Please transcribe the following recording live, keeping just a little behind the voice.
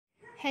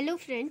Hello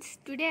friends,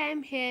 today I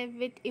am here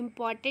with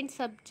important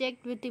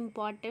subject with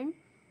important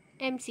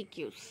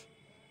MCQs.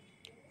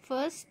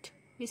 First,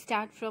 we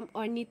start from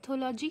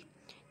ornithology,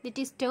 that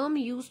is term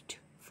used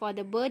for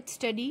the bird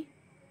study,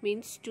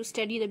 means to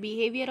study the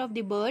behavior of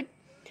the bird.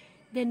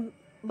 Then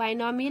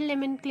binomial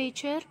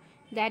nomenclature,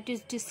 that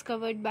is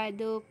discovered by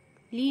the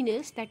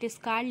Linus, that is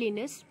Carl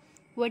Linus.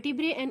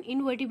 Vertebrae and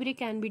invertebrate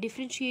can be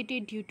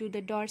differentiated due to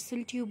the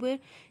dorsal tuber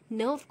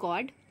nerve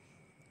cord.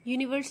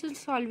 Universal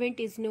solvent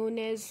is known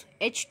as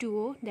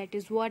H2O, that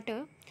is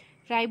water.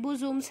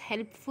 Ribosomes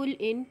helpful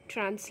in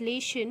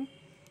translation.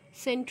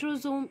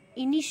 Centrosome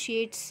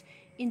initiates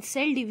in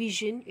cell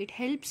division. It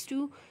helps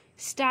to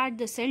start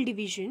the cell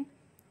division.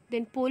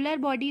 Then polar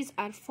bodies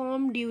are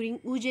formed during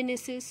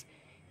oogenesis.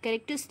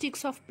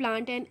 Characteristics of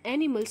plant and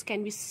animals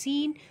can be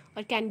seen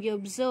or can be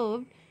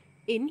observed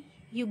in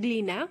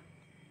Euglena.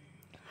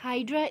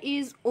 Hydra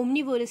is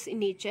omnivorous in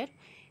nature.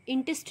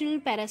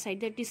 Intestinal parasite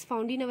that is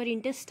found in our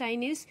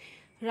intestine is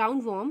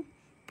roundworm.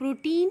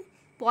 Protein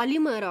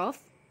polymer of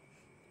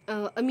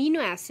amino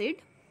acid.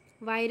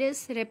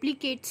 Virus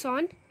replicates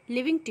on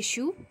living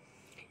tissue.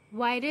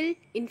 Viral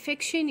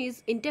infection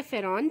is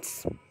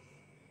interferons.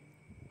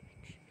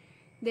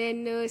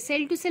 Then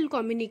cell to cell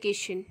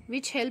communication,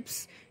 which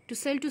helps to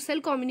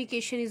cell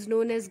communication, is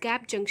known as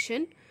gap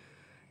junction.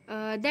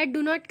 That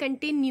do not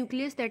contain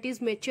nucleus, that is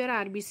mature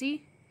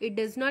RBC. It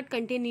does not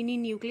contain any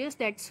nucleus,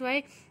 that's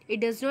why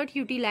it does not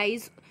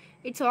utilize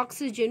its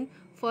oxygen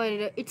for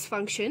its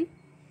function.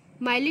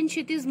 Myelin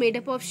sheath is made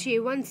up of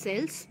SHA1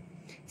 cells.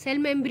 Cell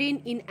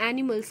membrane in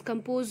animals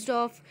composed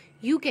of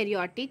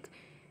eukaryotic,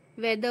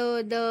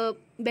 whether the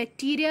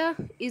bacteria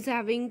is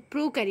having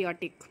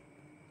prokaryotic.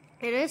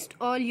 Rest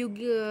all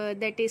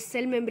that is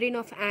cell membrane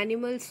of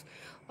animals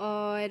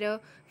or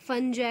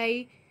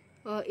fungi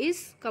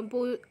is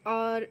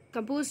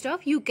composed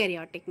of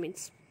eukaryotic,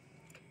 means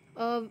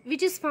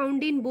which is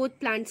found in both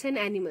plants and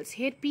animals.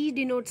 Here P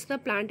denotes the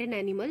plant and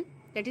animal,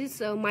 that is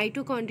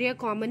mitochondria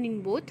common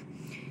in both.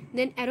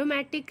 Then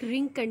aromatic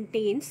ring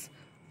contains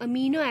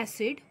amino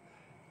acid,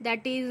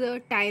 that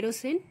is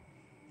tyrosine.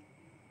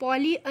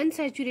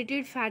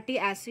 Polyunsaturated fatty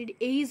acid,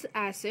 ACE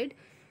acid,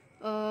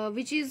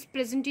 which is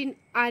present in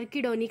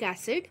arachidonic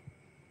acid,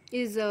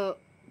 is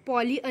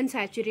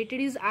polyunsaturated,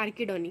 is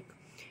arachidonic.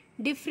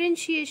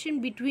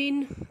 Differentiation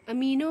between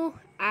amino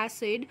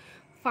acid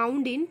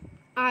found in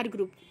R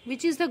group,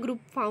 which is the group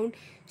found,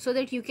 so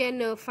that you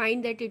can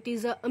find that it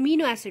is a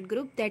amino acid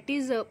group, that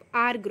is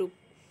R group.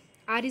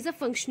 R is a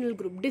functional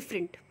group,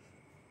 different.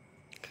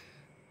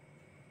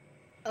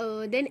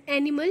 Then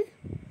animal,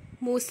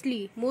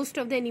 most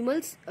of the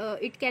animals,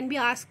 it can be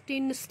asked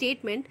in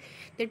statement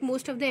that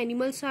most of the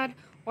animals are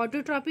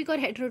autotrophic or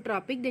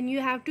heterotrophic, then you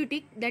have to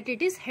tick that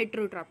it is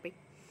heterotrophic.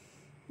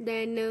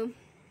 Then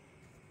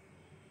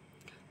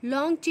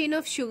long chain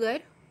of sugar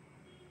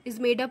is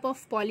made up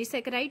of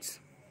polysaccharides,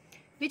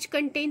 which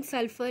contain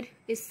sulfur,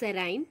 is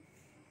serine.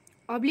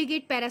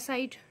 Obligate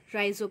parasite,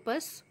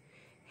 rhizopus.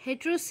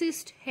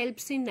 Heterocyst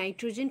helps in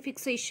nitrogen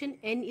fixation,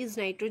 N is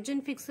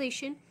nitrogen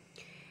fixation.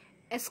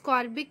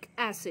 Ascorbic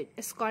acid,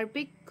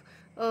 ascorbic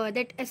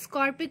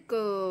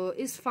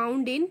is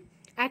found in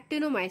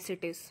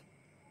actinomycetes.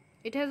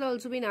 It has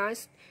also been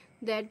asked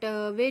that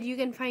where you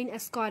can find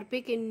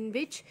ascorbic, in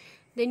which,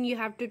 then you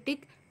have to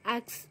tick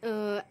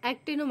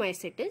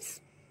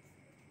actinomycetes.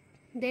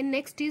 Then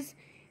next is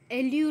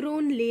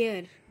alluron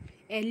layer.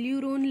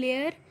 Alluron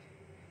layer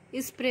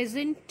is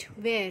present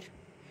where?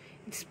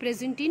 It's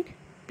present in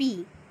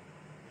P.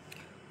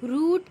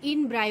 Root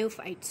in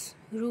bryophytes.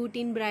 Root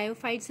in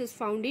bryophytes is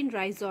found in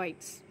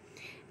rhizoids.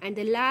 And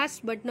the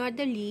last but not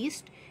the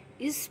least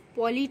is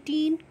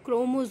polytene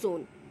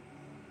chromosome,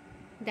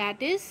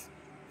 that is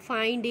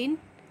found in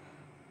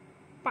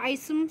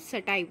Pisum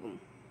sativum.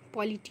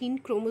 Polytene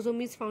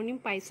chromosome is found in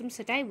Pisum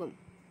sativum.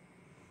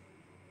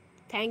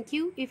 Thank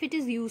you. If it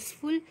is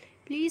useful,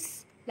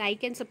 please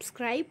like and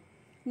subscribe.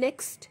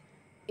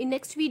 In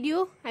next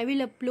video I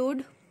will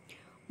upload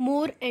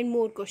more and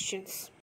more questions.